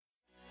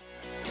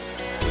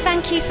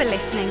Thank you for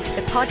listening to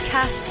the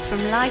podcasts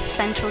from Life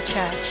Central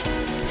Church.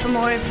 For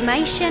more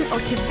information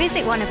or to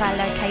visit one of our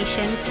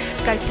locations,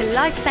 go to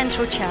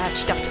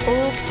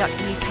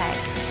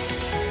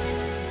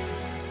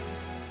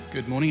lifecentralchurch.org.uk.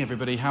 Good morning,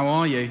 everybody. How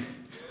are you?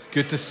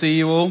 Good to see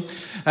you all.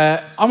 I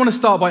want to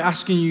start by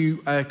asking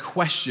you a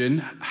question.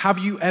 Have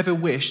you ever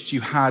wished you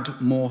had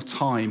more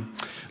time?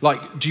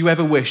 Like, do you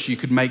ever wish you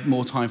could make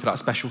more time for that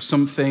special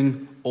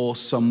something or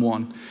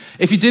someone?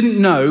 If you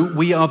didn't know,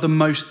 we are the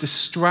most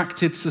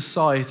distracted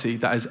society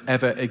that has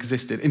ever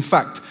existed. In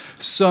fact,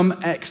 some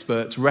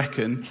experts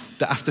reckon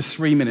that after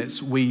 3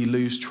 minutes, we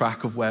lose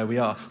track of where we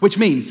are. Which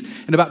means,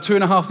 in about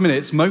 2.5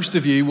 minutes, most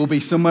of you will be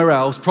somewhere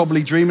else,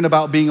 probably dreaming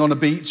about being on a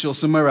beach or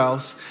somewhere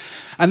else.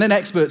 And then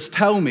experts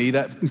tell me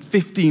that in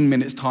 15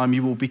 minutes' time,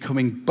 you will be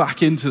coming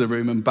back into the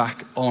room and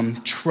back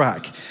on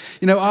track.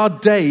 You know, our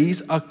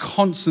days are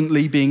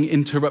constantly being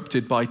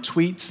interrupted by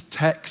tweets,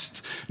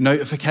 text,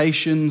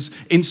 notifications,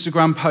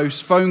 Instagram posts,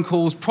 phone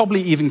calls,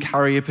 probably even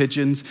carrier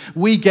pigeons.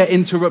 We get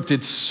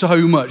interrupted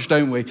so much,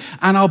 don't we?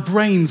 And our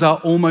brains are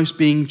almost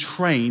being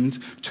trained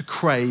to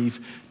crave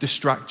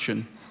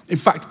distraction. In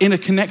fact, in a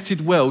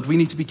connected world, we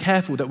need to be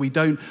careful that we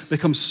don't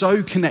become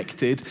so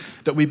connected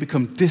that we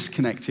become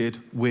disconnected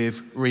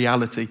with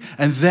reality.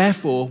 And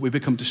therefore, we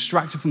become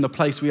distracted from the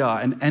place we are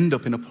and end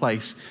up in a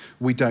place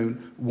we don't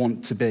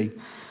want to be.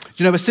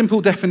 You know, a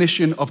simple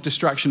definition of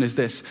distraction is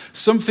this: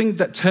 something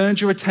that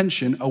turns your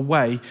attention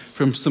away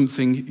from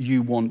something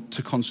you want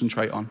to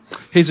concentrate on.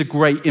 Here's a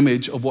great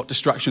image of what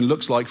distraction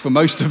looks like for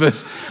most of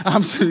us.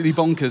 Absolutely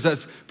bonkers.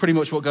 That's pretty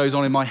much what goes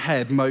on in my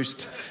head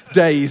most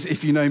days,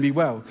 if you know me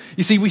well.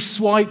 You see, we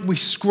swipe, we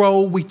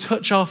scroll, we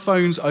touch our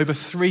phones over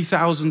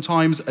 3,000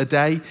 times a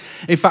day.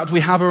 In fact,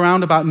 we have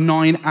around about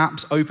 9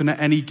 apps open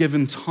at any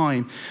given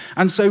time.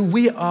 And so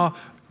we are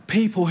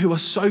people who are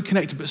so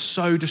connected but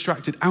so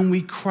distracted, and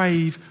we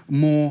crave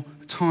more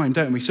time,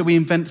 don't we? So we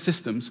invent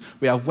systems.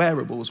 We have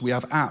wearables, we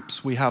have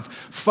apps, we have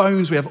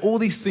phones, we have all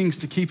these things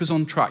to keep us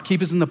on track,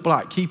 keep us in the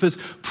black, keep us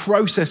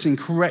processing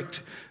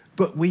correct,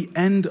 but we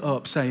end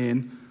up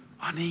saying,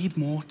 I need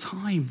more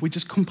time. We're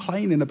just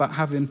complaining about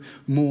having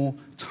more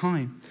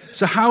time.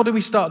 So how do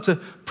we start to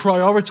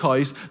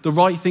prioritize the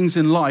right things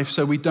in life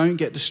so we don't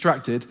get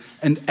distracted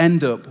and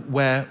end up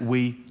where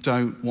we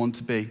don't want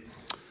to be?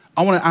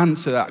 I want to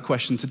answer that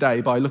question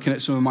today by looking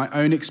at some of my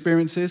own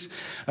experiences,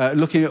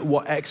 looking at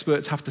what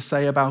experts have to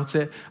say about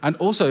it, and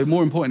also,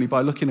 more importantly,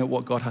 by looking at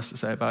what God has to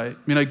say about it.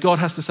 You know, God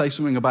has to say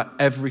something about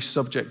every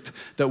subject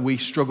that we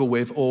struggle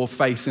with or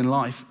face in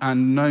life,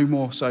 and no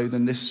more so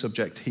than this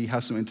subject, he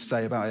has something to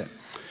say about it.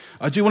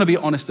 I do want to be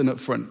honest and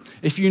upfront.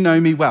 If you know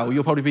me well,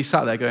 you'll probably be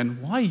sat there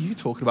going, why are you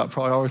talking about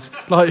priority?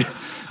 Like,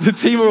 the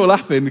team are all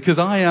laughing because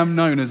I am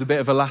known as a bit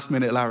of a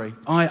last-minute Larry.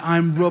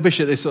 I'm rubbish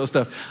at this sort of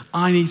stuff.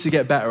 I need to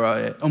get better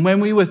at it. And when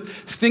we were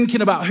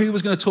thinking about who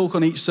was going to talk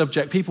on each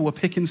subject, people were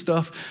picking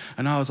stuff,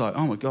 and I was like,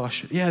 oh my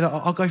gosh, yeah,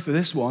 I'll go for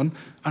this one.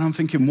 And I'm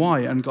thinking, why?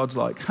 And God's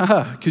like,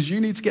 because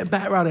you need to get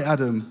better at it,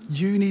 Adam.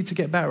 You need to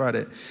get better at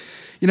it.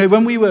 You know,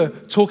 when we were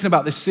talking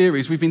about this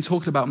series, we've been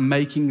talking about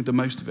making the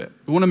most of it.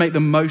 We want to make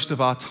the most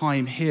of our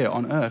time here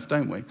on earth,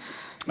 don't we?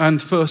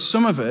 And for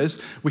some of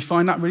us, we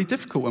find that really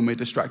difficult when we're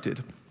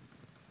distracted.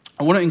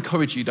 I want to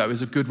encourage you, though,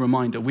 as a good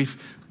reminder,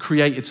 we've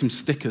created some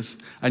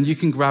stickers, and you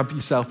can grab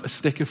yourself a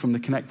sticker from the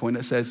Connect Point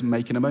that says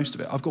making the most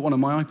of it. I've got one on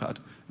my iPad.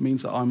 It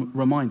means that I'm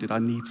reminded I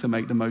need to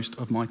make the most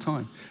of my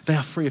time. They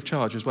are free of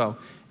charge as well.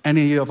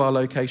 Any of our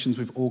locations,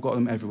 we've all got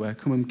them everywhere.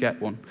 Come and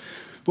get one.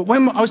 But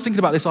when I was thinking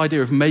about this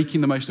idea of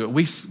making the most of it,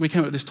 we came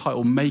up with this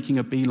title, Making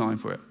a Beeline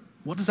for it.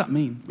 What does that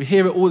mean? We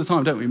hear it all the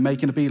time, don't we?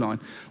 Making a beeline.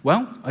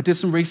 Well, I did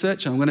some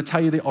research, and I'm going to tell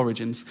you the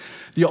origins.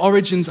 The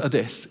origins are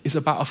this. It's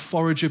about a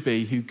forager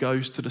bee who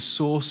goes to the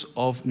source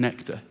of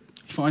nectar.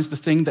 He finds the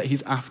thing that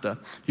he's after.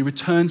 He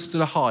returns to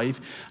the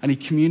hive, and he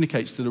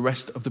communicates to the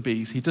rest of the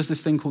bees. He does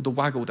this thing called the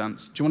waggle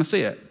dance. Do you want to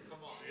see it? Come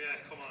on, yeah,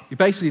 come on. He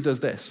basically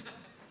does this.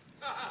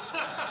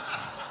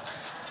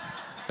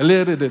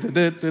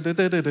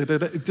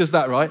 It does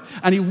that, right?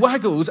 And he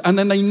waggles, and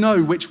then they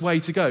know which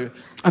way to go.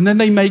 And then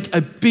they make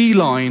a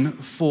beeline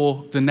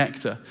for the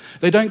nectar.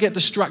 They don't get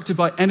distracted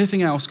by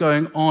anything else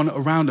going on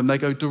around them. They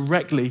go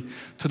directly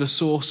to the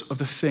source of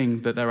the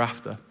thing that they're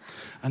after.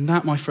 And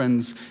that, my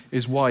friends,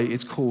 is why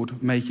it's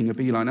called making a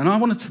beeline. And I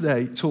want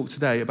to talk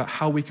today about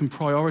how we can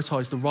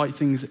prioritize the right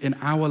things in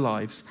our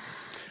lives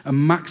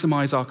and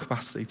maximize our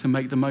capacity to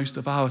make the most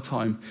of our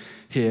time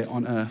here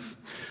on earth.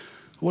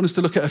 I want us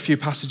to look at a few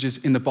passages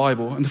in the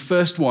Bible. And the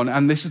first one,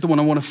 and this is the one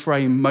I want to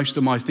frame most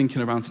of my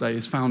thinking around today,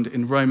 is found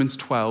in Romans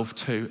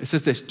 12:2. It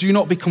says this: do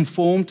not be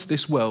conformed to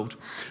this world,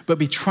 but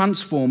be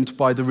transformed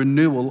by the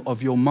renewal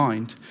of your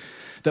mind,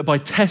 that by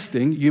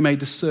testing you may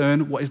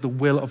discern what is the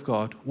will of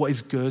God, what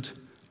is good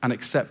and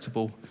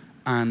acceptable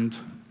and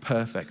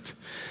perfect.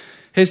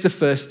 Here's the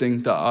first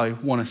thing that I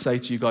want to say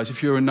to you guys.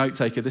 If you're a note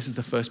taker, this is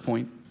the first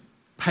point.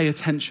 Pay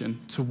attention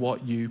to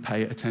what you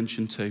pay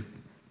attention to.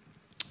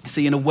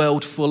 See, in a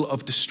world full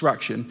of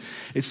distraction,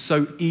 it's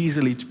so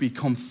easily to be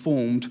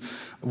conformed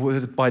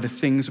by the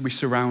things we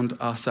surround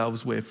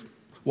ourselves with.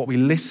 What we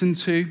listen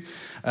to,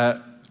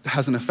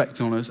 has an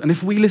effect on us. And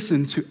if we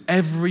listen to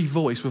every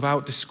voice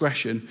without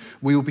discretion,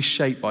 we will be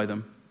shaped by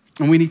them.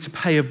 And we need to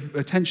pay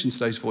attention to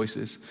those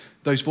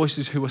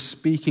voices who are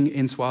speaking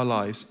into our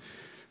lives.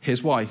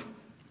 Here's why.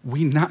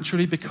 We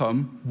naturally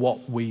become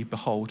what we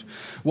behold.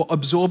 What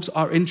absorbs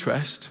our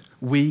interest,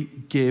 we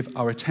give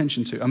our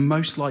attention to, and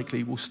most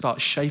likely will start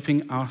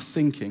shaping our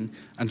thinking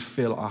and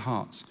fill our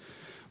hearts.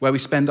 Where we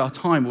spend our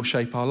time will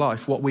shape our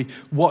life. What we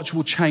watch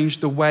will change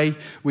the way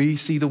we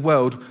see the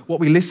world. What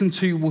we listen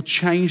to will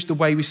change the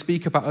way we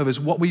speak about others.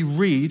 What we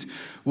read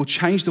will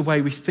change the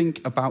way we think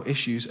about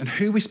issues. And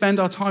who we spend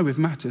our time with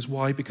matters.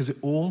 Why? Because it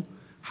all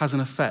has an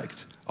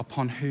effect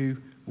upon who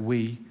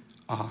we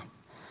are.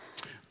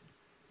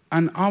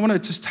 And I want to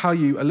just tell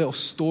you a little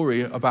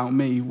story about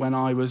me when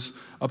I was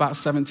about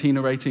 17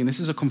 or 18. This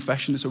is a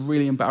confession. It's a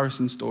really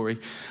embarrassing story.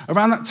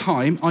 Around that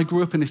time, I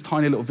grew up in this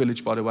tiny little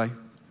village, by the way.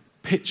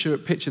 Picture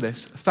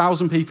this,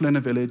 1,000 people in a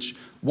village,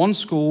 one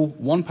school,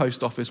 one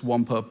post office,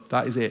 one pub.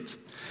 That is it.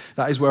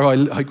 That is where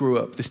I grew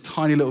up, this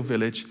tiny little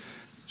village,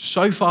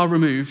 so far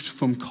removed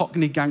from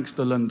Cockney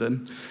gangster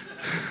London.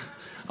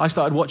 I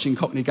started watching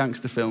Cockney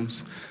gangster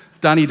films,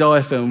 Danny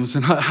Dyer films,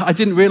 and I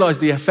didn't realize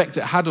the effect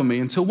it had on me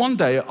until one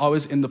day I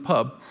was in the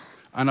pub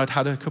and I'd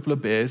had a couple of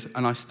beers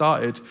and I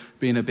started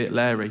being a bit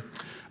leery.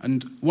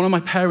 And one of my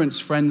parents'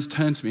 friends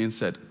turned to me and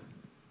said,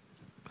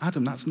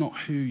 "Adam, that's not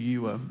who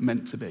you were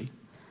meant to be."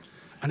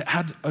 And it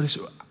had this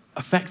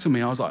effect on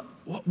me. I was like,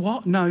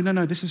 what? No,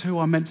 this is who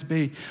I'm meant to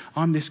be.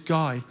 I'm this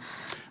guy.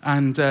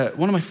 And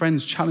one of my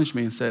friends challenged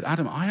me and said,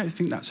 "Adam, I don't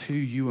think that's who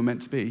you were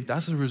meant to be.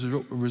 That's a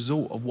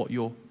result of what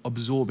you're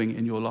absorbing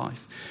in your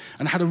life."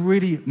 And it had a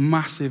really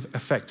massive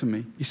effect on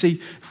me. You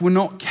see, if we're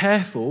not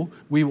careful,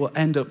 we will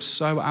end up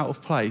so out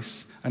of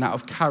place and out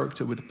of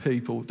character with the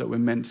people that we're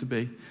meant to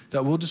be,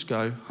 that we'll just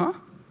go,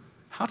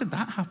 how did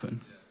that happen?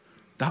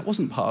 That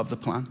wasn't part of the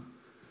plan.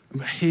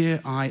 And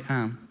here I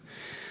am.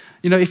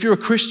 You know, if you're a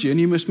Christian,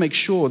 you must make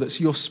sure that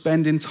you're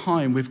spending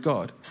time with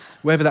God,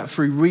 whether that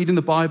through reading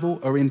the Bible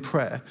or in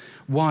prayer.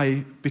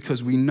 Why?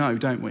 Because we know,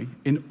 don't we?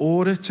 In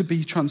order to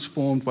be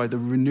transformed by the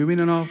renewing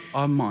of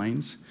our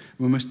minds,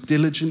 we must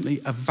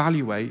diligently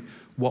evaluate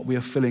what we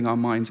are filling our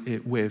minds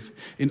with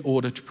in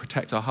order to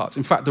protect our hearts.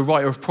 In fact, the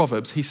writer of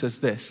Proverbs, he says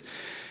this.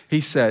 He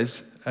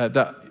says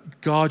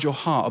that guard your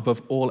heart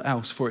above all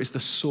else, for it's the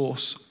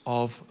source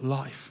of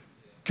life.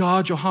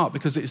 Guard your heart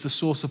because it is the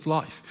source of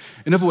life.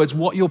 In other words,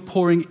 what you're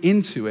pouring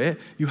into it,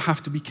 you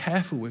have to be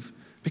careful with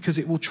because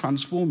it will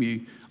transform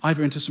you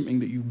either into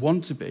something that you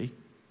want to be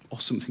or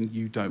something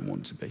you don't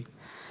want to be.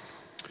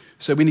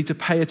 So we need to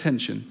pay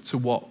attention to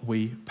what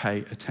we pay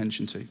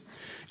attention to.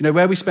 You know,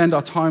 where we spend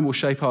our time will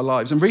shape our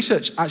lives. And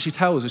research actually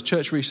tells us,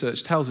 church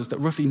research tells us that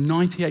roughly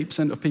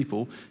 98% of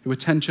people who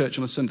attend church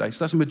on a Sunday, so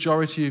that's a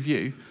majority of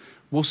you,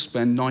 will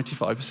spend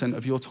 95%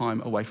 of your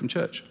time away from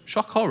church.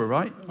 Shock horror,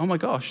 right? Oh my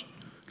gosh.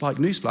 Like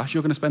newsflash,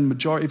 you're going to spend the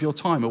majority of your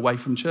time away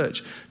from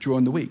church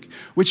during the week,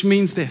 which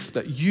means this,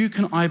 that you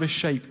can either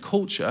shape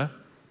culture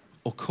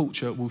or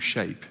culture will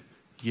shape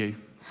you.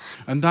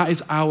 And that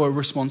is our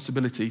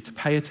responsibility to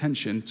pay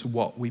attention to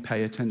what we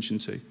pay attention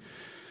to.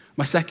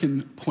 My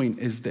second point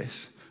is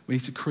this. We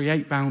need to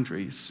create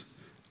boundaries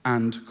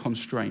and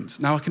constraints.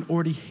 Now I can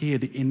already hear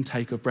the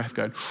intake of breath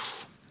going,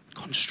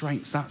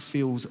 constraints, that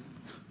feels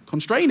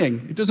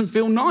constraining. It doesn't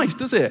feel nice,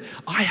 does it?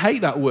 I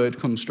hate that word,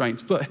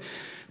 constraints, but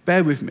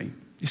bear with me.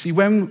 You see,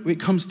 when it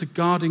comes to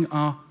guarding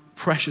our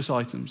precious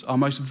items, our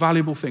most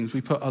valuable things,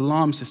 we put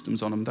alarm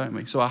systems on them, don't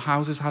we? So our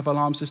houses have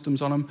alarm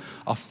systems on them,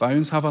 our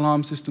phones have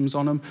alarm systems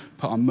on them,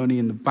 put our money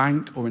in the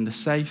bank or in the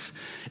safe.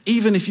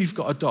 Even if you've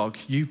got a dog,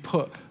 you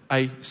put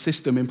a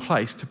system in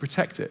place to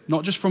protect it,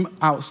 not just from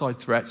outside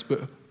threats,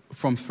 but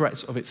from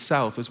threats of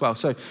itself as well.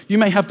 So you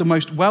may have the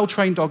most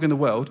well-trained dog in the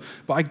world,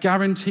 but I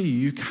guarantee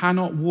you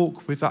cannot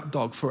walk with that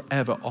dog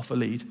forever off a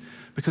lead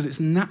because its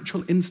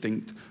natural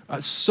instinct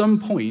at some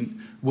point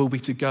will be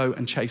to go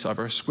and chase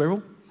either a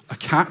squirrel, a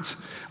cat,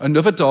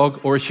 another dog,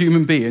 or a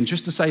human being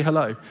just to say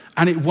hello.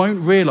 And it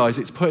won't realize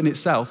it's putting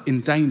itself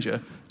in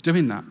danger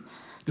doing that.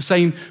 The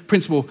same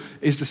principle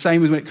is the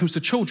same as when it comes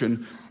to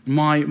children.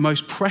 My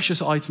most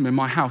precious item in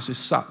my house is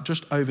sat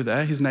just over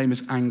there. His name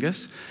is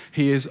Angus.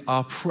 He is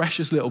our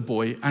precious little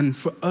boy. And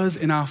for us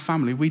in our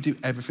family, we do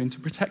everything to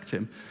protect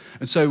him.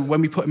 And so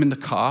when we put him in the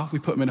car, we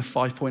put him in a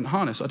 5-point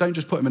harness. I don't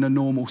just put him in a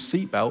normal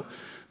seatbelt,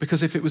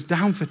 because if it was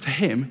down to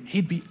him,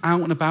 he'd be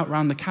out and about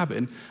around the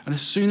cabin. And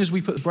as soon as we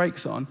put the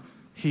brakes on,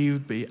 he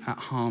would be at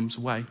harm's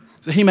way.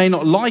 So he may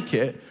not like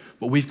it,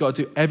 but we've got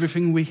to do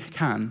everything we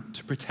can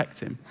to protect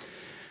him.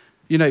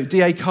 You know,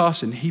 D.A.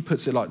 Carson, he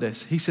puts it like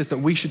this. He says that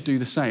we should do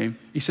the same.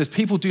 He says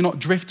people do not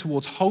drift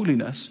towards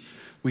holiness,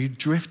 we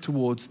drift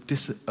towards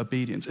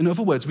disobedience. In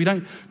other words, we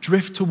don't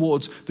drift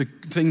towards the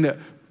thing that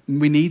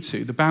we need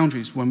to, the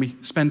boundaries, when we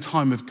spend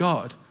time with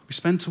God.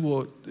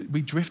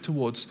 We drift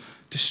towards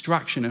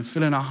distraction and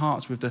filling our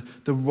hearts with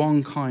the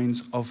wrong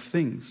kinds of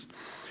things.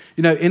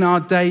 You know, in our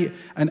day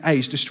and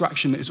age,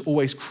 distraction is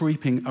always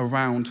creeping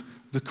around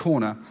the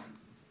corner.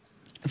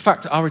 In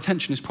fact, our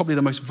attention is probably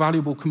the most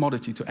valuable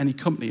commodity to any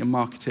company and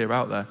marketeer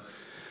out there.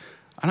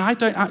 And I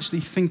don't actually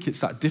think it's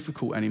that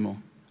difficult anymore.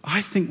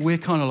 I think we're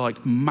kind of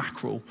like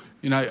mackerel.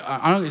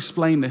 I don't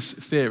explain this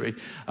theory.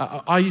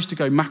 I used to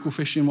go mackerel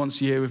fishing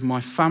once a year with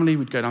my family.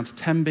 We'd go down to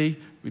Tenby,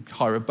 we'd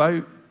hire a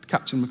boat, the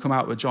captain would come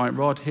out with a giant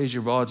rod, here's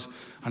your rod,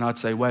 and I'd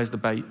say, where's the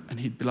bait? And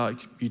he'd be like,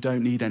 you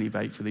don't need any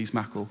bait for these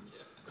mackerel,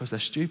 because they're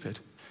stupid.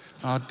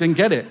 I didn't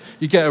get it.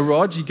 You get a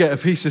rod, you get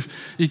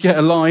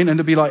a line, and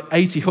there'll be like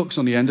 80 hooks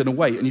on the end and a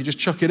weight, and you just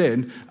chuck it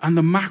in, and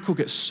the mackerel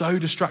gets so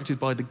distracted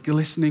by the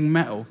glistening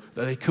metal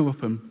that they come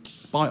up and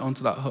bite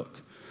onto that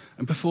hook.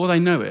 And before they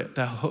know it,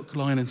 they're hook,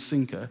 line, and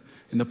sinker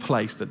in the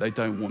place that they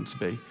don't want to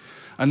be.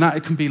 And that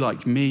it can be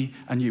like me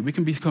and you. We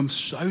can become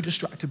so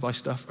distracted by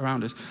stuff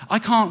around us. I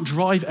can't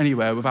drive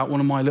anywhere without one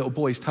of my little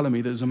boys telling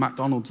me there's a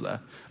McDonald's there.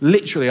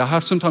 Literally, I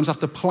sometimes have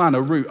to plan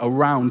a route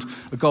around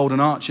the Golden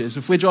Arches.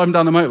 If we're driving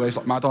down the motorway, it's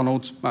like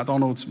McDonald's,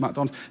 McDonald's,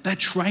 McDonald's. They're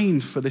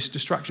trained for this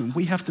distraction.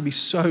 We have to be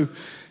so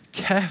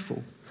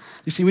careful.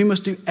 You see, we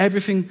must do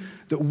everything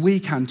that we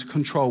can to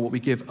control what we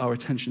give our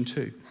attention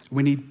to.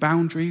 We need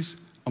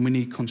boundaries and we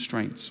need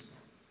constraints.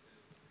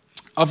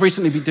 I've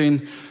recently been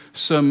doing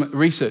some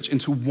research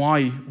into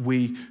why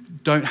we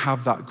don't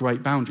have that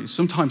great boundaries.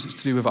 Sometimes it's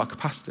to do with our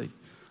capacity.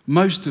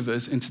 Most of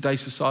us in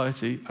today's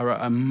society are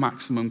at a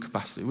maximum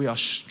capacity. We are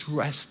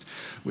stressed,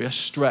 we are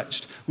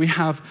stretched. We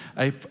have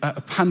a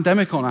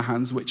pandemic on our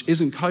hands, which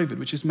isn't COVID,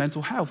 which is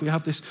mental health. We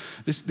have this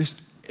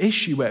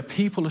issue where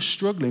people are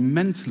struggling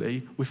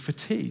mentally with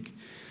fatigue.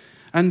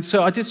 And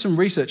so I did some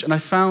research, and I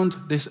found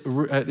this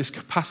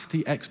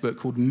capacity expert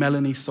called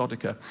Melanie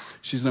Sodiker.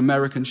 She's an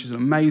American. She's an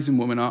amazing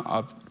woman.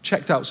 I've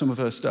checked out some of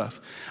her stuff.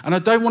 And I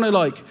don't want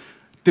to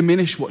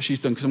diminish what she's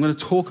done, because I'm going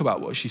to talk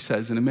about what she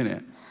says in a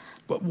minute.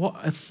 But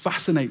what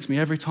fascinates me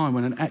every time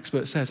when an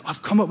expert says,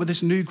 I've come up with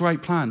this new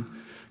great plan,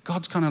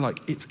 God's kind of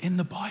like, it's in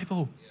the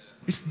Bible.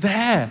 It's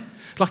there.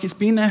 Like it's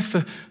been there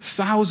for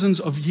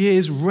thousands of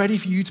years, ready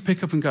for you to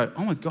pick up and go,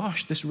 oh my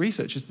gosh, this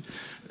research is...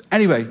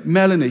 Anyway,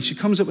 Melanie, she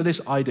comes up with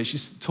this idea.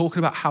 She's talking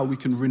about how we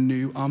can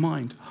renew our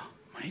mind. Oh,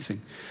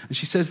 amazing. And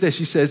she says this.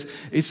 She says,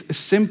 it's a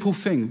simple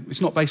thing. It's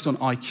not based on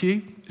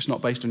IQ. It's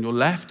not based on your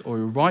left or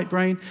your right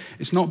brain.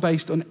 It's not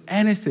based on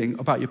anything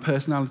about your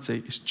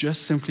personality. It's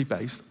just simply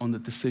based on the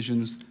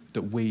decisions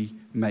that we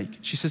make.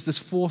 She says there's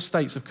 4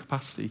 states of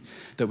capacity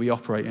that we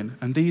operate in.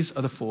 And these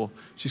are the 4.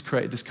 She's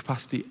created this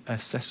capacity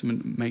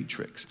assessment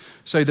matrix.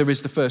 So there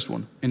is the first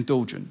one,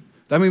 indulgent.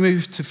 Then we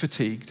move to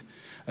fatigued.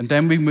 And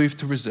then we move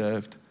to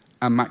reserved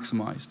and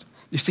maximized.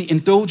 You see,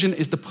 indulgent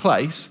is the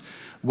place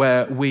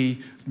where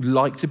we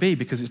like to be,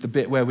 because it's the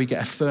bit where we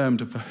get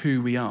affirmed for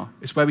who we are.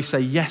 It's where we say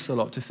yes a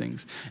lot to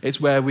things.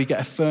 It's where we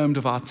get affirmed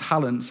of our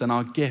talents and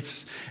our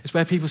gifts. It's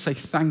where people say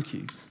thank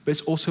you, but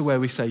it's also where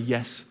we say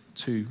yes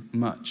too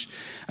much.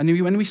 And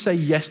when we say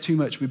yes too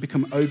much, we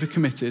become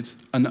overcommitted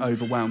and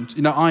overwhelmed.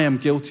 I am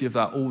guilty of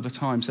that all the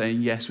time, saying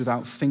yes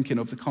without thinking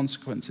of the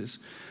consequences.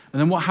 And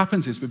then what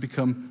happens is we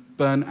become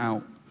burnt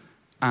out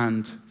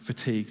and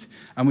fatigued.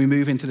 And we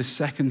move into the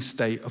second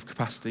state of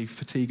capacity,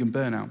 fatigue and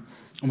burnout.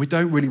 And we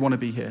don't really want to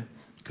be here,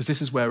 because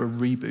this is where a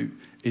reboot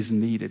is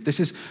needed. This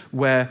is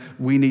where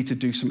we need to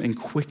do something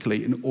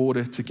quickly in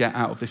order to get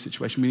out of this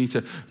situation. We need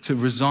to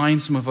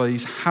resign some of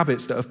these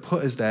habits that have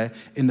put us there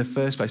in the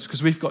first place,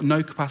 because we've got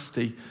no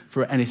capacity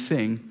for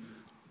anything,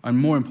 and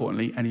more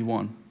importantly,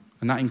 anyone.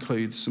 And that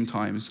includes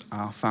sometimes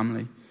our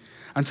family.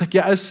 And to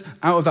get us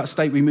out of that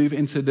state, we move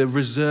into the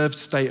reserved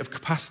state of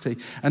capacity.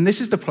 And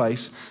this is the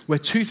place where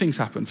 2 things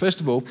happen.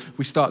 First of all,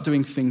 we start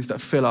doing things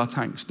that fill our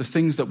tanks, the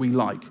things that we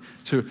like,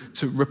 to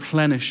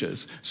replenish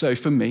us. So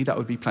for me, that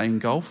would be playing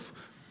golf,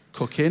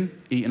 cooking,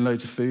 eating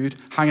loads of food,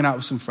 hanging out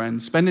with some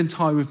friends, spending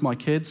time with my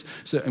kids,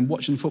 and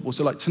watching football.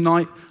 So like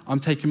tonight,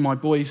 I'm taking my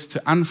boys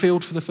to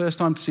Anfield for the first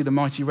time to see the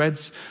Mighty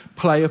Reds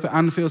play up at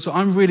Anfield. So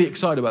I'm really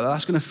excited about that.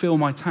 That's going to fill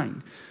my tank.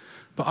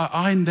 But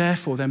I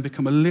therefore then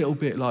become a little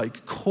bit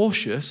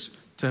cautious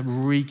to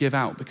re-give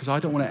out, because I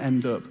don't want to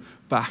end up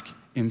back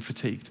in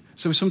fatigued.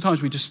 So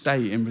sometimes we just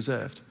stay in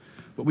reserved,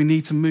 but we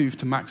need to move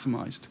to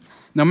maximized.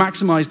 Now,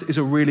 maximized is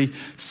a really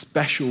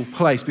special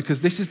place,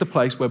 because this is the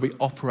place where we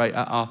operate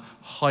at our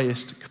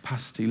highest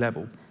capacity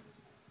level.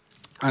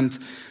 And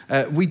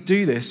we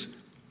do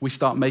this, we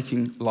start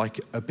making like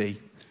a bee.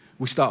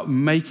 We start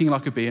making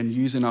like a bee and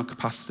using our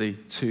capacity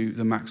to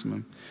the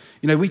maximum.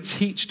 We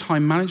teach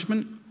time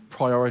management,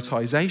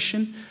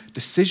 prioritization,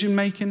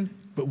 decision-making,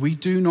 but we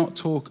do not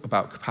talk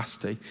about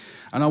capacity.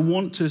 And I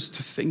want us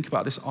to think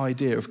about this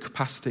idea of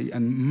capacity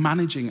and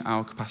managing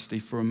our capacity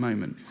for a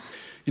moment.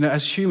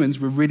 As humans,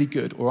 we're really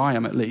good, or I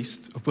am at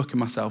least, of booking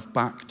myself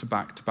back to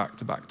back to back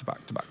to back to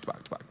back to back to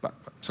back to back to back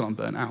till I'm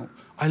burnt out.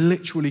 I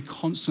literally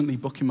constantly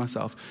booking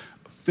myself,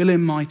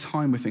 filling my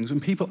time with things.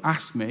 When people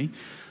ask me,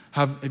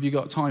 have you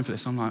got time for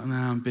this? I'm like, no,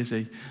 I'm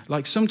busy.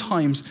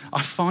 Sometimes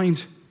I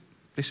find,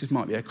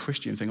 might be a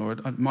Christian thing, or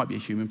it might be a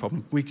human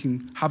problem. We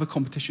can have a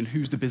competition.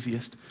 Who's the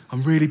busiest?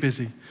 I'm really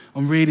busy.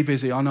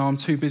 I know I'm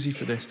too busy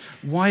for this.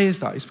 Why is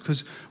that? It's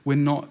because we're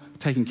not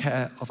taking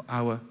care of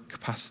our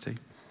capacity.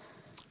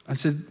 And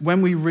so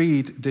when we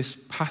read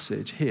this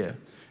passage here,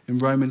 In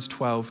Romans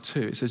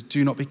 12:2, it says,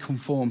 do not be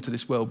conformed to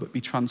this world, but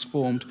be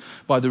transformed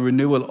by the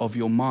renewal of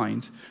your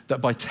mind,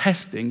 that by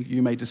testing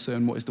you may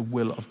discern what is the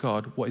will of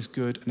God, what is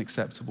good and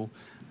acceptable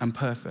and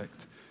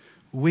perfect.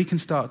 We can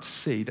start to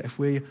see that if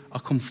we are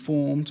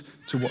conformed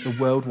to what the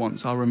world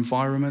wants, our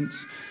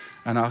environments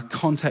and our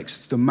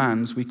context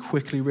demands, we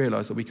quickly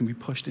realize that we can be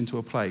pushed into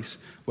a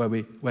place where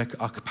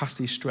our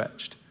capacity is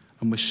stretched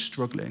and we're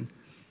struggling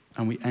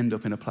and we end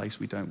up in a place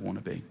we don't want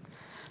to be.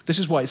 This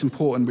is why it's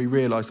important we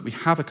realize that we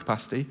have a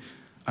capacity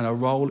and our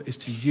role is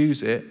to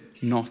use it,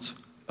 not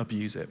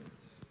abuse it.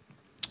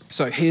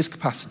 So here's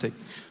capacity.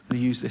 I'm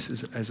going to use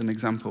this as an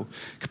example.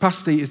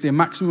 Capacity is the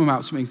maximum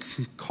amount something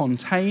can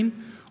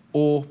contain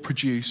or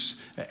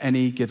produce at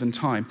any given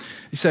time.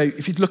 So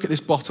if you look at this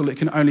bottle, it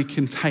can only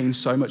contain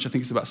so much. I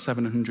think it's about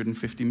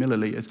 750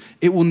 milliliters.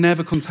 It will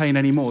never contain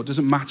any more. It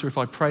doesn't matter if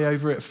I pray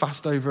over it,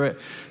 fast over it,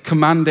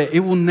 command it. It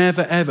will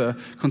never, ever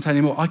contain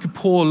any more. I could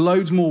pour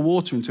loads more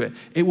water into it.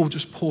 It will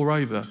just pour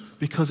over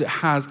because it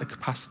has a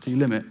capacity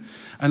limit.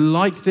 And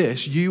like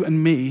this, you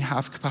and me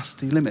have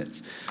capacity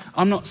limits.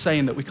 I'm not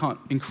saying that we can't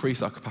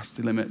increase our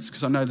capacity limits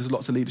because I know there's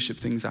lots of leadership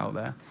things out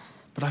there.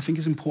 But I think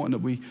it's important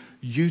that we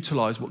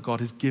utilize what God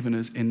has given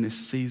us in this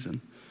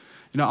season.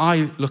 You know,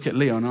 I look at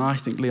Leon and I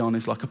think Leon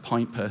is like a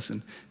pint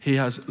person. He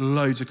has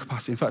loads of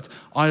capacity. In fact,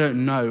 I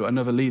don't know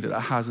another leader that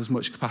has as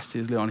much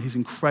capacity as Leon. He's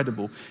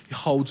incredible. He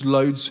holds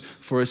loads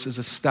for us as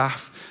a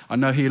staff. I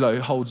know he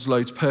holds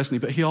loads personally,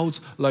 but he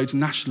holds loads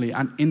nationally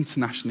and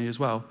internationally as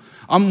well.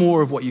 I'm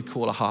more of what you'd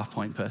call a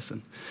half-pint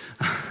person.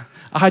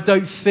 I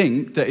don't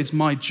think that it's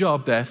my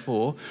job,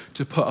 therefore,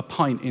 to put a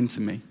pint into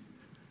me.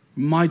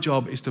 My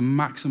job is to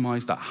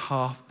maximize that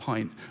half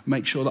pint,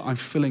 make sure that I'm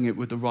filling it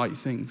with the right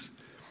things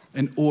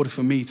in order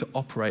for me to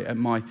operate at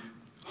my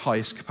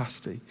highest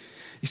capacity.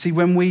 You see,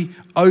 when we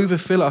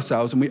overfill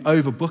ourselves and we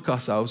overbook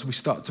ourselves, we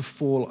start to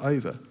fall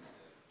over.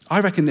 I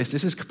reckon this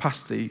is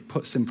capacity,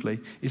 put simply,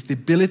 is the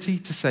ability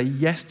to say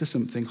yes to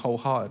something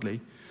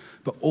wholeheartedly,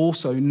 but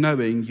also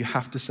knowing you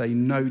have to say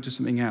no to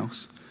something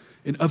else.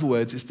 In other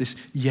words, it's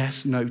this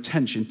yes-no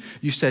tension.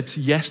 You said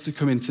yes to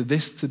come into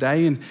this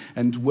today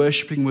and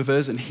worshiping with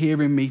us and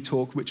hearing me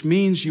talk, which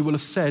means you will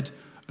have said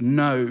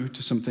no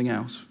to something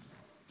else.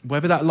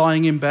 Whether that's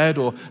lying in bed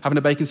or having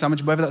a bacon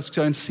sandwich, whether that's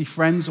going to see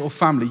friends or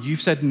family,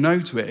 you've said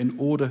no to it in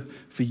order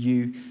for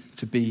you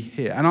to be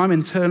here. And I'm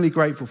eternally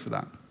grateful for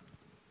that.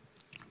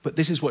 But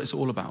this is what it's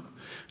all about.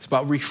 It's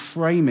about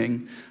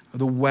reframing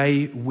the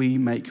way we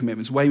make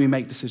commitments, the way we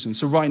make decisions.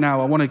 So right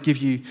now, I want to give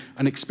you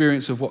an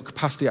experience of what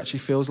capacity actually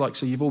feels like.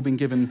 So you've all been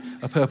given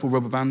a purple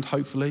rubber band,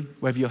 hopefully,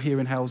 whether you're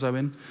here in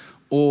Halesowen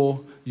or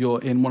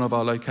you're in one of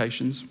our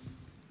locations.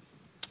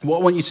 What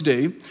I want you to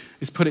do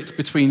is put it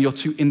between your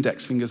two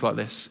index fingers like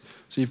this.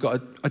 So you've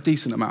got a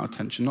decent amount of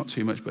tension, not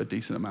too much, but a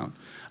decent amount.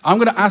 I'm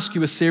going to ask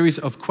you a series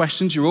of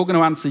questions. You're all going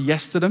to answer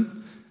yes to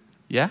them.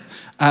 Yeah?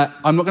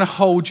 I'm not going to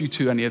hold you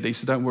to any of these,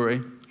 so don't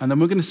worry. And then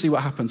we're going to see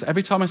what happens.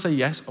 Every time I say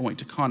yes, I want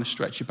you to kind of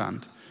stretch your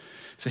band.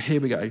 So here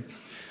we go.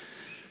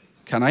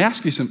 Can I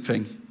ask you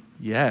something?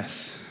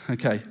 Yes.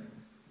 Okay.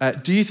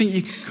 Do you think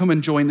you can come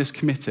and join this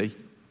committee?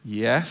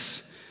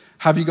 Yes.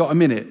 Have you got a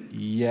minute?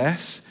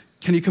 Yes.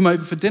 Can you come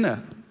over for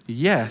dinner?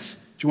 Yes.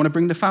 Do you want to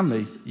bring the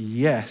family?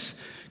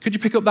 Yes. Could you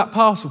pick up that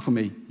parcel for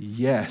me?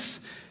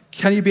 Yes.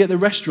 Can you be at the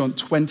restaurant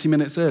 20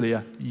 minutes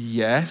earlier?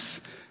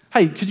 Yes.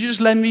 Hey, could you just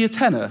lend me a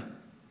tenner?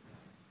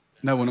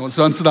 No one wants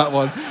to answer that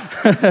one.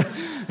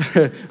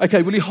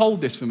 Okay, will you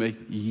hold this for me?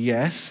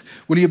 Yes.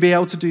 Will you be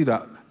able to do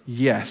that?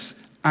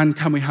 Yes. And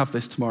can we have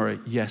this tomorrow?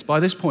 Yes.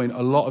 By this point,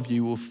 a lot of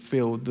you will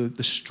feel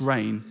the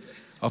strain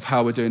of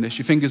how we're doing this.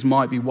 Your fingers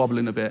might be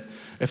wobbling a bit.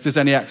 If there's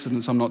any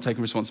accidents, I'm not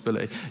taking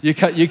responsibility. You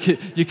can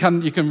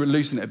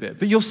loosen it a bit.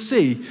 But you'll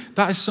see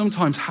that is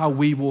sometimes how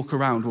we walk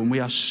around when we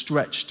are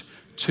stretched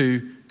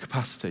to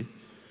capacity.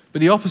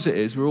 But the opposite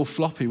is we're all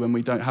floppy when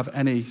we don't have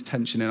any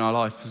tension in our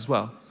life as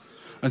well.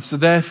 And so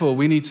therefore,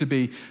 we need to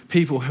be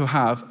people who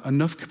have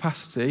enough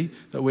capacity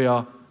that we've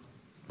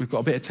got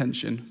a bit of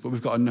tension, but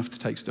we've got enough to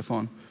take stuff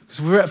on. Because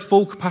if we're at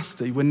full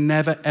capacity, we're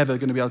never, ever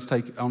going to be able to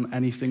take on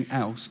anything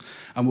else.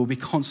 And we'll be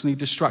constantly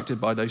distracted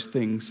by those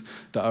things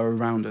that are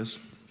around us.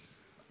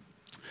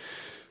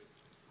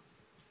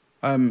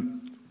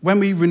 When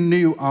we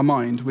renew our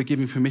mind, we're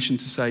given permission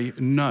to say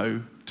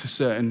no to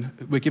certain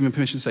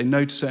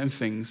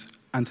things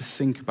and to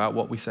think about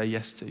what we say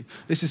yes to.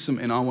 This is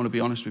something I want to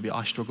be honest with you,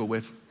 I struggle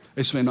with.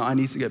 It's something that I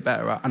need to get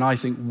better at, and I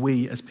think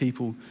we as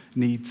people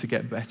need to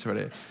get better at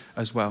it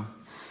as well.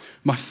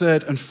 My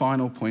third and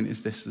final point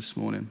is this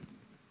morning.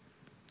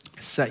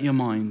 Set your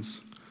minds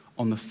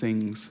on the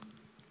things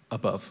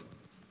above.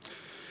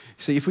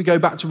 See, if we go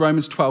back to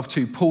Romans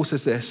 12:2, Paul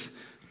says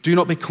this, do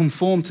not be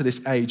conformed to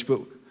this age, but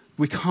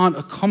we can't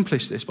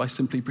accomplish this by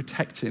simply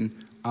protecting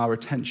our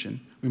attention.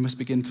 We must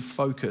begin to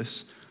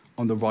focus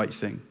on the right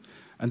thing.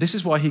 And this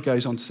is why he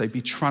goes on to say,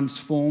 be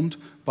transformed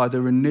by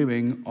the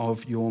renewing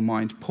of your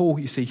mind. Paul,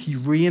 you see, he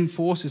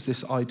reinforces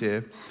this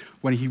idea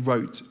when he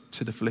wrote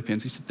to the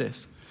Philippians. He said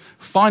this,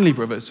 finally,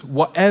 brothers,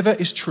 whatever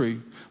is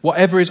true,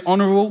 Whatever is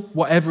honorable,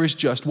 whatever is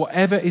just,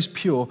 whatever is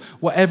pure,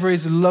 whatever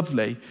is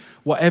lovely,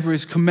 whatever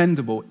is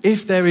commendable,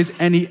 if there is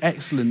any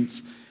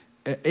excellence,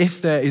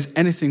 if there is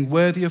anything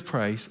worthy of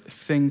praise,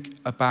 think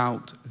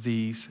about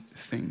these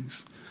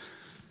things.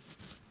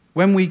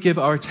 When we give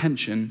our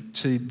attention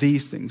to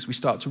these things, we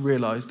start to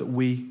realize that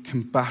we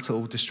can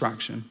battle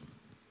distraction.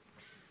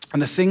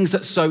 And the things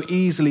that so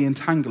easily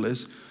entangle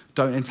us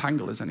don't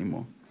entangle us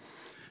anymore.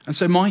 And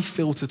so my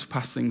filter to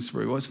pass things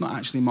through, well, it's not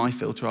actually my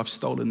filter, I've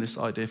stolen this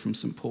idea from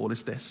St. Paul,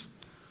 is this.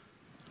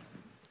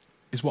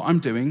 Is what I'm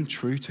doing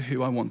true to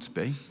who I want to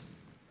be?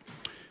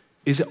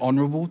 Is it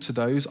honorable to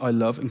those I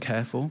love and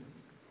care for?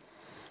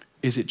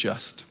 Is it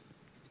just?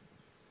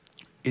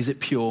 Is it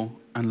pure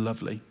and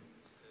lovely?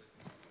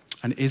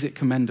 And is it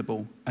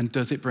commendable? And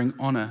does it bring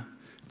honor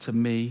to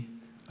me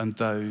and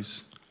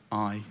those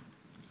I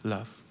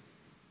love?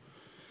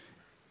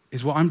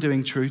 Is what I'm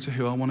doing true to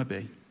who I want to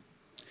be?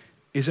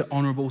 Is it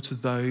honorable to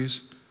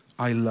those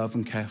I love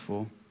and care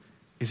for?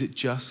 Is it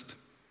just?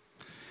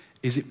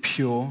 Is it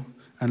pure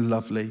and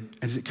lovely?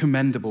 And is it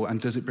commendable?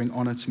 And does it bring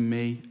honor to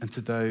me and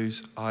to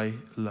those I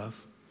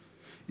love?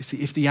 You see,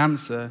 if the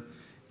answer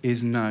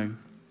is no,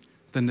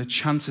 then the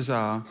chances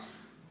are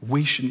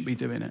we shouldn't be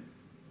doing it.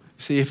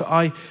 See, if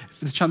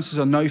the chances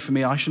are no for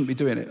me, I shouldn't be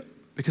doing it.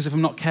 Because if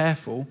I'm not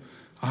careful,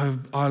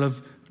 I'll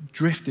have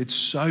drifted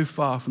so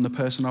far from the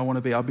person I want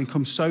to be. I'll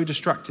become so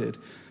distracted,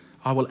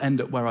 I will end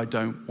up where I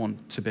don't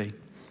want to be.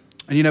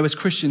 And you know, as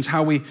Christians,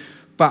 how we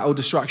battle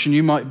distraction,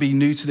 you might be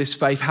new to this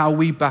faith, how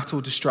we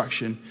battle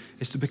distraction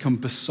is to become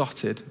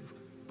besotted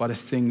by the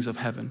things of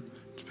heaven,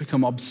 to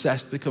become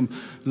obsessed, become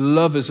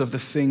lovers of the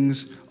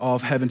things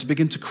of heaven, to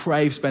begin to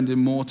crave spending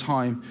more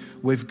time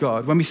with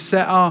God. When we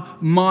set our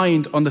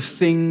mind on the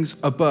things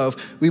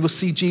above, we will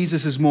see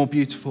Jesus as more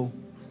beautiful,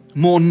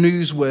 more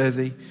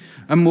newsworthy,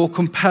 and more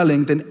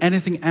compelling than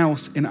anything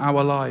else in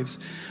our lives.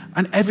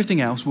 And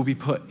everything else will be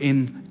put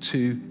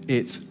into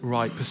its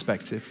right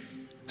perspective.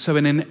 So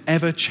in an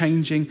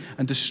ever-changing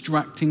and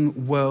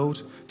distracting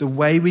world, the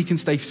way we can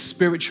stay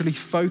spiritually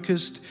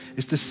focused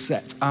is to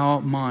set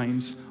our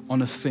minds on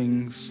the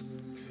things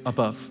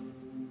above.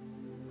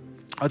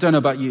 I don't know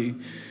about you,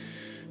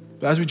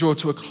 but as we draw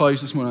to a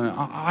close this morning,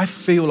 I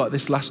feel like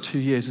this last 2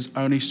 years is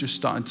only just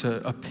starting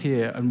to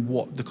appear and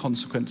what the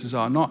consequences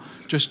are. Not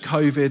just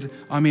COVID,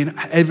 I mean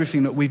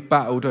everything that we've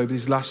battled over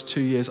these last 2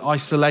 years.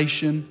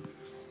 Isolation,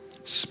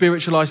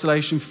 spiritual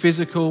isolation,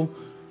 physical,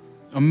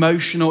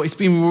 emotional. It's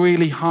been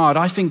really hard.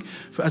 I think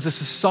as a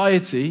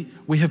society,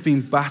 we have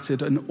been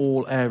battered in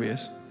all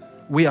areas.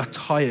 We are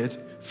tired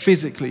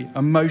physically,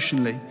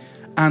 emotionally,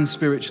 and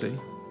spiritually.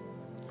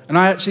 And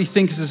I actually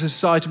think as a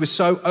society, we're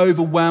so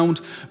overwhelmed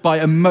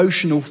by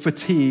emotional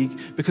fatigue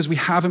because we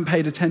haven't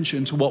paid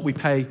attention to what we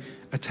pay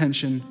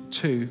attention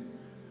to.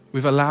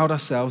 We've allowed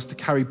ourselves to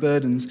carry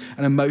burdens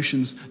and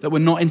emotions that were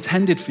not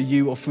intended for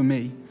you or for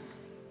me.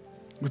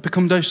 We've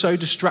become so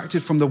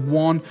distracted from the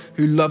one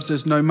who loves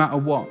us no matter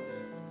what.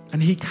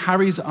 And he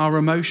carries our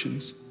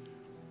emotions.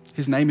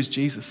 His name is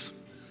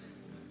Jesus.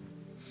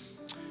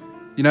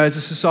 You know, as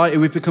a society,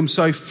 we've become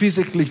so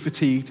physically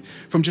fatigued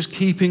from just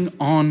keeping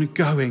on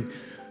going.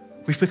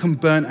 We've become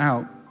burnt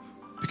out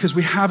because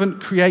we haven't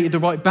created the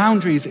right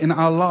boundaries in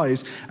our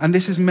lives. And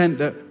this has meant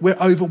that we're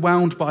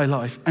overwhelmed by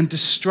life and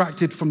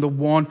distracted from the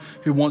one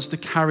who wants to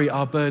carry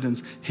our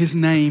burdens. His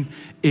name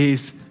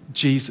is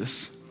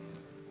Jesus.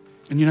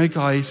 And you know,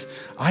 guys,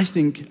 I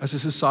think as a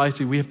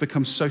society, we have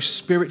become so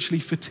spiritually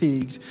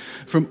fatigued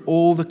from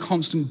all the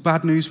constant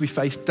bad news we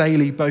face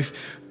daily, both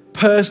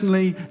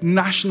personally,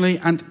 nationally,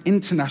 and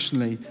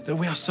internationally, that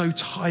we are so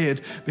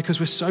tired because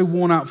we're so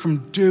worn out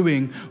from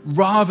doing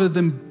rather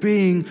than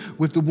being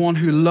with the one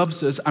who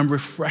loves us and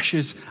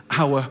refreshes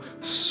our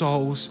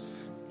souls.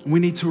 And we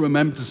need to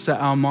remember to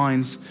set our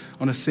minds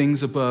on the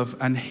things above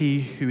and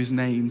he who is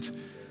named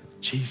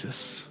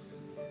Jesus.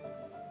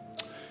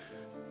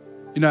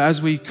 You know,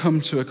 as we come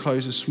to a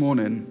close this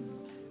morning,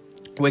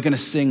 we're going to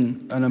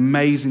sing an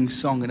amazing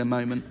song in a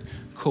moment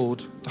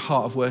called The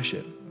Heart of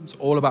Worship. It's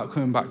all about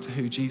coming back to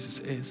who Jesus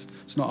is.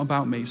 It's not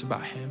about me, it's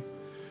about him.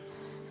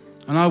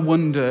 And I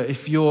wonder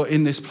if you're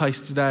in this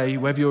place today,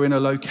 whether you're in a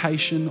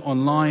location,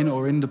 online,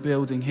 or in the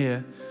building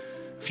here,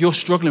 if you're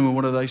struggling with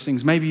one of those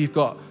things, maybe you've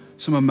got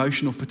some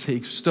emotional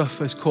fatigue, stuff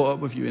has caught up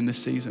with you in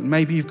this season.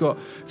 Maybe you've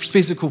got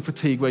physical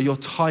fatigue where you're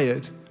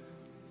tired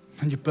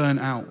and you're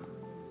burnt out.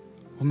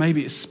 Or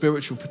maybe it's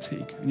spiritual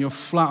fatigue and you're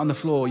flat on the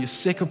floor. You're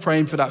sick of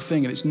praying for that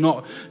thing and it's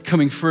not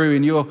coming through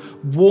and you're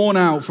worn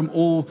out from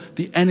all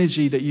the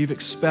energy that you've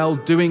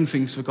expelled doing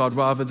things for God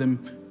rather than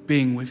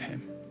being with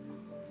him.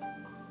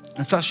 And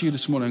if that's you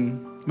this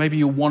morning, maybe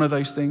you're one of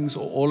those things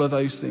or all of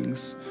those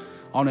things,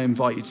 I want to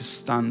invite you to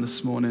stand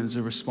this morning as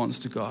a response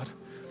to God.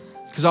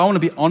 Because I want to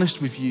be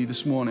honest with you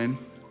this morning,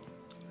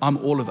 I'm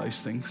all of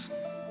those things.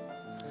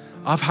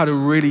 I've had a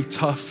really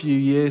tough few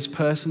years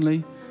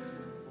personally.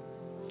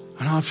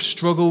 And I've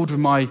struggled with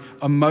my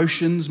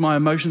emotions. My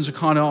emotions are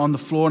kind of on the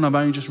floor and I'm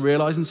only just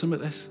realizing some of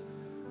this.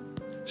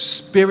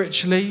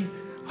 Spiritually,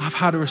 I've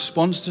had a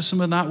response to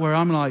some of that where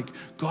I'm like,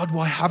 God,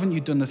 why haven't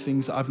you done the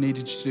things that I've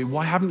needed you to do?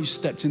 Why haven't you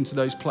stepped into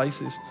those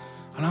places?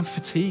 And I'm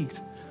fatigued.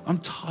 I'm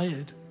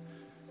tired.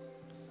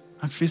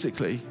 And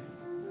physically,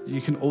 you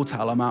can all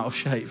tell I'm out of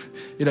shape.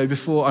 You know,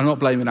 before, I'm not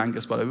blaming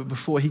Angus, by the way, but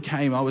before he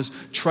came, I was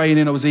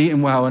training, I was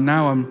eating well, and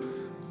now I'm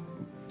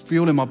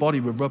fueling my body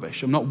with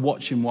rubbish. I'm not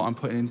watching what I'm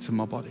putting into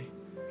my body.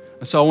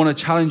 And so I want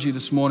to challenge you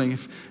this morning,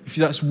 if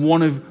that's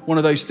one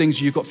of those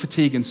things you've got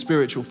fatigue in,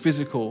 spiritual,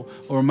 physical,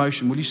 or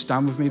emotion, will you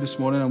stand with me this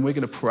morning and we're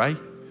going to pray?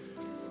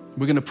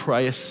 We're going to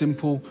pray a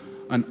simple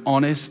and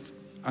honest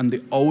and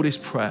the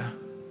oldest prayer.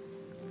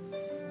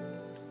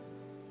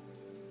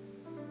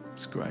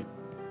 It's great.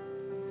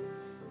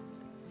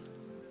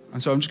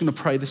 And so I'm just going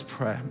to pray this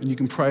prayer, and you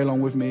can pray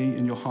along with me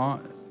in your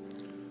heart.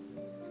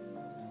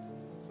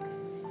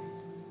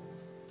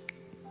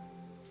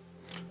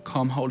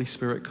 Come, Holy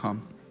Spirit,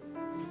 come.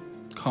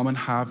 Come and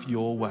have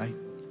your way.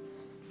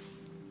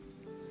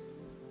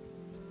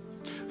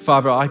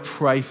 Father, I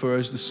pray for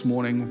us this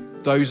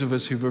morning, those of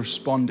us who've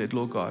responded,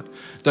 Lord God,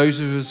 those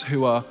of us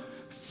who are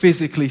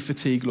physically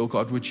fatigued, Lord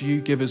God, would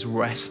you give us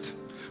rest?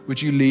 Would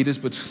you lead us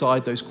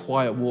beside those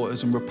quiet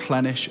waters and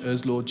replenish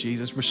us, Lord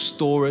Jesus?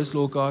 Restore us,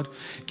 Lord God.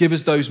 Give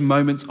us those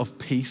moments of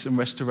peace and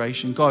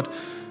restoration. God,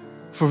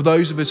 for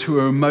those of us who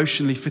are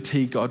emotionally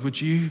fatigued, God,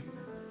 would you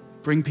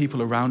bring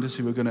people around us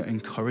who are going to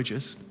encourage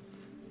us?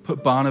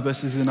 Put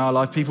Barnabases in our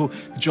life, people,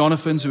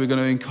 Jonathans who are going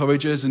to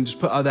encourage us and just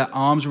put their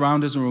arms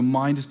around us and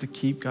remind us to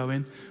keep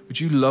going.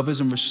 Would you love us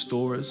and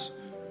restore us?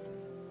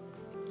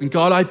 And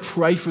God, I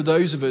pray for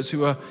those of us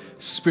who are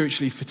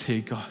spiritually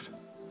fatigued, God,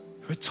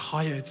 who are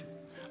tired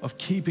of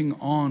keeping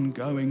on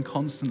going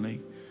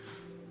constantly.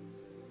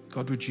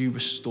 God, would you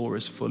restore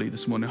us fully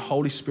this morning?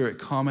 Holy Spirit,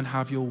 come and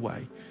have your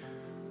way.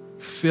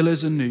 Fill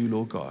us anew,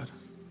 Lord God.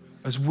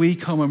 As we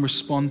come and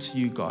respond to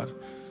you, God,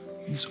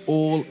 it's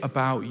all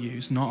about you.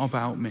 It's not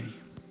about me.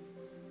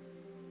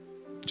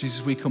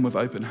 Jesus, we come with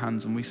open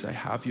hands and we say,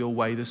 have your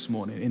way this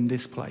morning in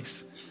this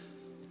place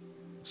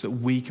so that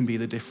we can be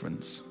the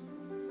difference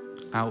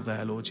out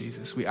there, Lord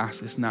Jesus. We ask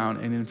this now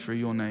and in and through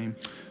your name.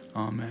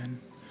 Amen.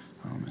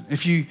 Amen.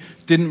 If you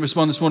didn't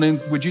respond this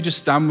morning, would you just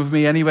stand with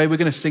me anyway? We're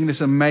going to sing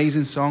this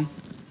amazing song,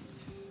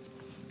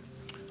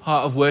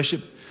 Heart of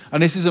Worship.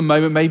 And this is a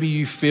moment, maybe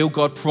you feel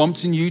God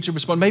prompting you to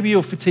respond. Maybe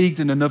you're fatigued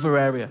in another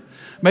area.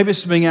 Maybe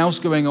there's something else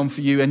going on for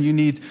you and you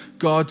need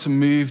God to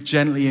move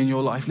gently in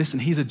your life.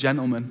 Listen, he's a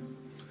gentleman.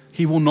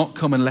 He will not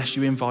come unless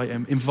you invite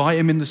him. Invite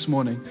him in this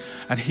morning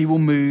and he will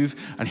move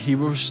and he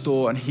will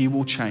restore and he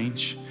will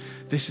change.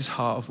 This is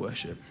Heart of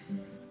Worship.